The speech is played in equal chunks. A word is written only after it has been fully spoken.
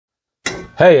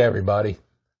Hey everybody,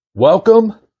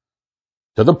 welcome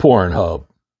to the Pouring Hub.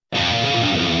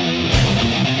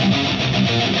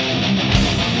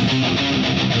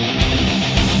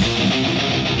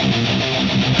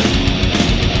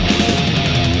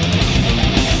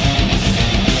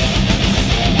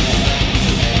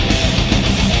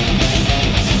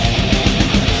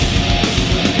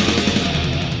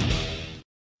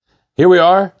 Here we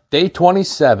are, day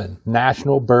 27,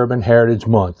 National Bourbon Heritage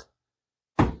Month.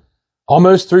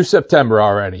 Almost through September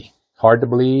already. Hard to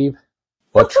believe,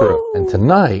 but true. And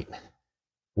tonight,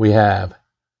 we have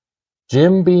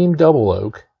Jim Beam Double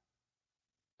Oak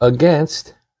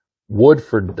against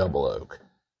Woodford Double Oak.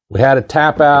 We had a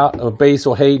tap out of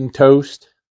Basil Hayden Toast.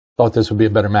 Thought this would be a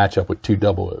better matchup with two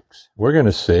Double Oaks. We're going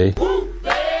to see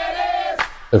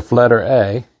if letter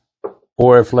A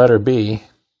or if letter B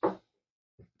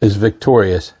is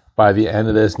victorious by the end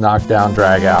of this knockdown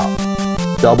drag out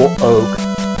Double Oak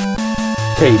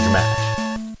cage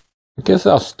match. I guess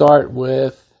I'll start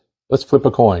with, let's flip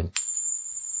a coin.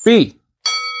 B.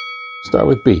 Start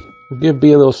with B. We'll give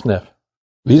B a little sniff.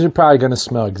 These are probably going to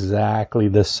smell exactly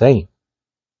the same.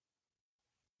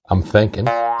 I'm thinking,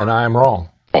 and I am wrong.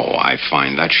 Oh, I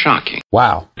find that shocking.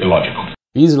 Wow. Illogical.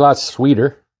 B's a lot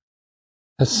sweeter.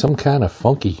 That's some kind of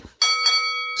funky.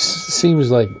 Seems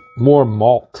like more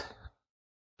malt.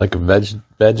 Like a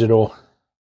vegetal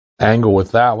angle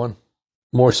with that one.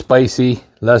 More spicy,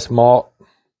 less malt.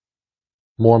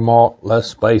 More malt, less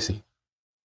spicy.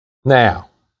 Now,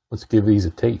 let's give these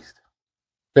a taste.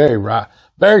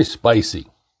 Very spicy.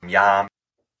 Yum.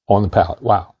 On the palate.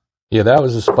 Wow. Yeah, that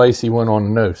was a spicy one on the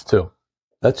nose, too.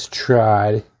 Let's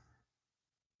try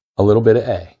a little bit of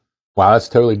A. Wow, that's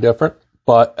totally different.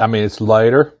 But, I mean, it's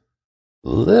lighter. A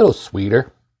little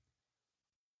sweeter.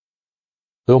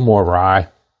 A little more rye.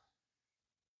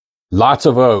 Lots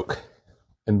of oak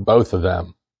in both of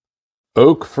them.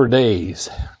 Oak for days.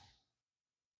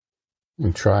 Let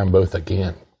me try them both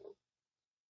again.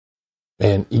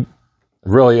 And it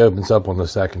really opens up on the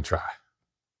second try.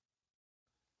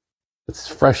 Let's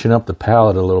freshen up the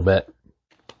palate a little bit.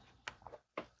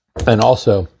 And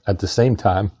also, at the same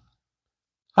time,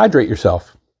 hydrate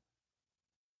yourself.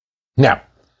 Now,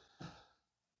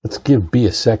 let's give B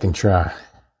a second try.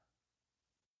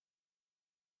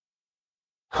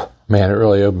 Man, it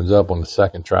really opens up on the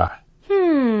second try.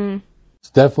 It's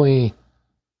definitely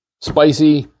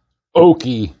spicy,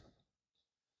 oaky.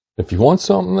 If you want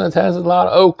something that has a lot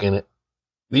of oak in it,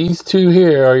 these two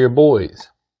here are your boys.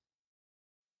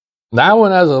 That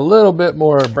one has a little bit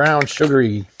more brown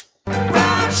sugary.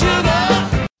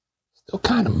 Still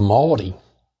kind of malty.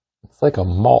 It's like a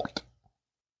malt.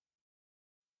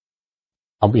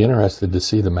 I'll be interested to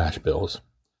see the mash bills.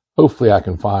 Hopefully I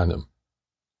can find them.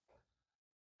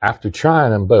 After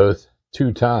trying them both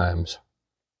 2 times,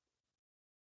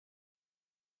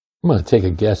 I'm going to take a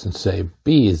guess and say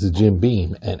B is the Jim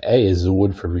Beam and A is the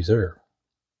Woodford Reserve.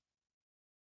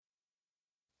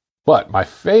 But my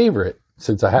favorite,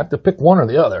 since I have to pick one or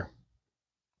the other,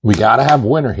 we got to have a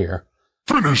winner here.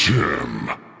 Finish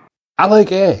him. I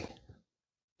like A.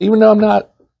 Even though I'm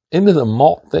not into the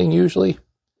malt thing usually,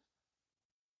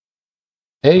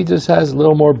 A just has a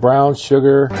little more brown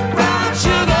sugar.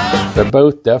 They're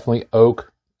both definitely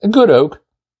oak. A good oak.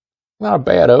 Not a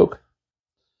bad oak.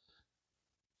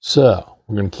 So,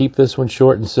 we're going to keep this one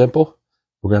short and simple.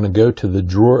 We're going to go to the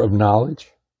drawer of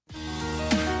knowledge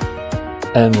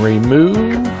and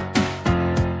remove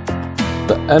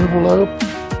the envelope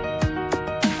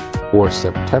for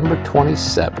September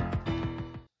 27th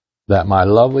that my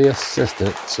lovely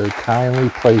assistant so kindly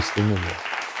placed in the drawer.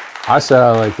 I said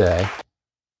I liked A.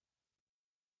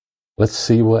 Let's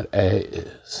see what A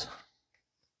is.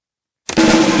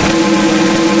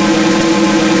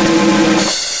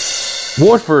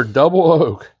 Woodford Double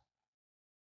Oak.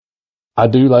 I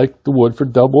do like the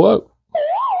Woodford Double Oak.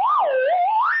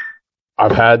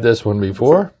 I've had this one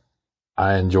before.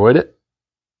 I enjoyed it.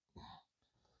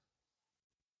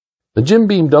 The Jim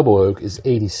Beam Double Oak is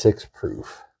 86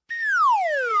 proof.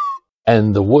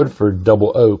 And the Woodford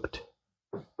Double Oaked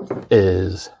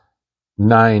is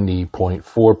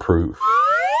 90.4 proof.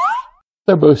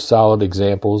 They're both solid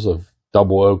examples of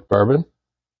double oak bourbon.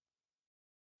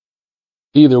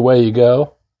 Either way you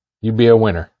go, you'd be a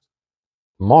winner.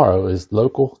 Tomorrow is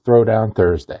Local Throwdown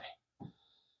Thursday.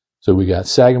 So we got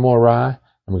Sagamore Rye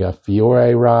and we got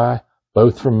Fiore Rye,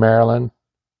 both from Maryland.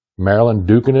 Maryland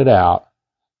duking it out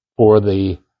for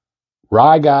the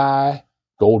Rye Guy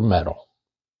Gold Medal.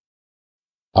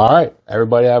 All right,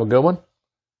 everybody have a good one.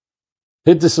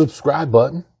 Hit the subscribe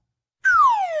button.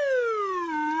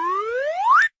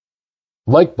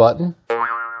 Like button.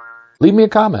 Leave me a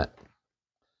comment.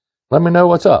 Let me know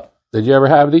what's up. Did you ever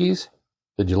have these?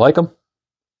 Did you like them?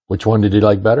 Which one did you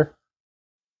like better?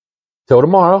 Till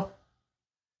tomorrow,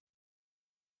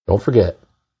 don't forget,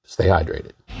 stay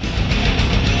hydrated.